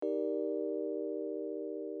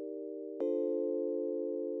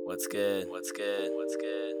What's good? What's good? What's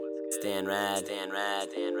good? Stan Rad.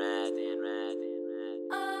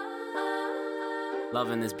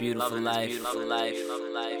 Loving this beautiful life.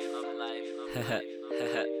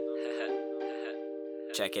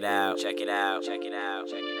 Check it out.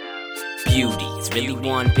 Beauty is really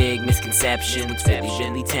one big misconception. It's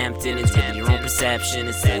really tempting. It's really your own perception.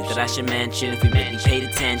 It's things that I should mention. If we really paid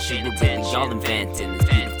attention, we're really all inventing this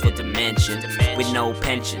beautiful dimension with no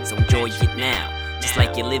pension. So enjoy it now, just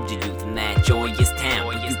like you lived your youth in that joyous town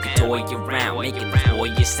where you could toy around, making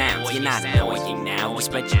boyish sounds. You're not annoying now, you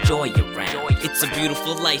spread your joy around. It's a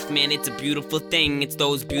beautiful life, man, it's a beautiful thing. It's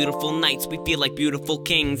those beautiful nights, we feel like beautiful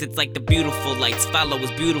kings. It's like the beautiful lights, follow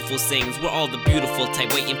as beautiful sings. We're all the beautiful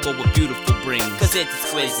type, waiting for what beautiful brings. Cause it's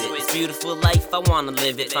exquisite, it's beautiful life, I wanna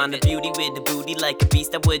live it. Find the beauty with the booty like a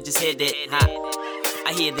beast that would just hit it.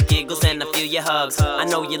 I hear the giggles and I feel your hugs. I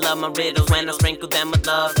know you love my riddles when I sprinkle them with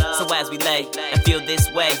love. So as we lay and feel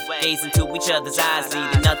this way, gaze into each other's eyes,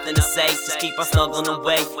 needing nothing to say, just keep on snuggling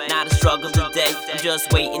away. Not a struggle today, I'm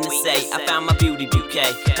just waiting to say I found my beauty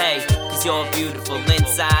bouquet. Hey, cause you're beautiful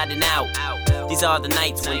inside and out. These are the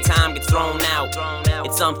nights when time gets thrown out.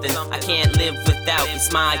 It's something I can't live without. Your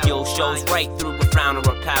smile shows right through a frown or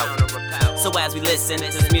a pout. So as we listen to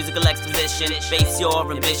this musical exposition, base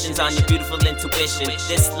your ambitions on your beautiful intuition.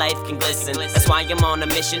 This life can glisten, that's why I'm on a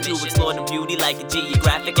mission to explore the beauty like a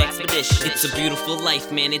geographic expedition. It's a beautiful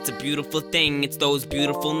life, man, it's a beautiful thing. It's those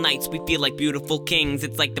beautiful nights, we feel like beautiful kings.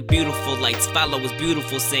 It's like the beautiful lights, follow as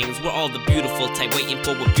beautiful sings. We're all the beautiful type, waiting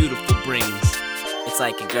for what beautiful brings. It's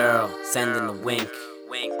like a girl sending a wink,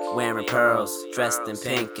 wearing pearls, dressed in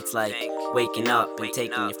pink. It's like waking up and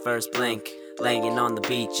taking your first blink, laying on the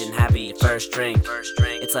beach and having your first drink.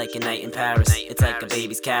 It's like a night in Paris, it's like a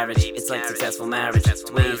baby's carriage. It's like successful marriage,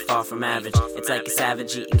 it's way far from average. It's like a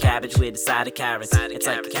savage eating cabbage with a side of carrots. It's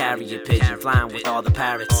like a carrier pigeon flying with all the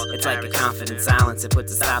parrots. It's like a confident silence, it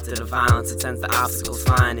puts a stop to the violence. It sends the obstacles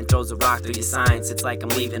flying and throws a rock through your science. It's like I'm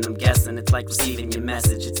leaving them guessing, it's like receiving your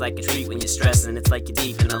message. It's like a treat when you're stressing, it's like you're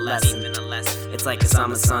deep in a lesson. It's like a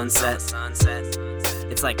summer sunset,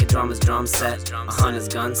 it's like a drummer's drum set, a hunter's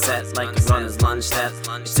gun set, like a runner's lunge step.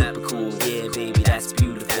 It's super cool, yeah baby, that's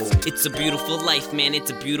beautiful. It's a beautiful life, man, it's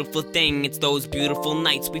a beautiful thing. It's those beautiful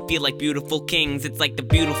nights, we feel like beautiful kings. It's like the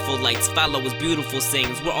beautiful lights, follow as beautiful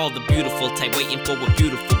sings. We're all the beautiful type, waiting for what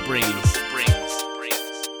beautiful brings.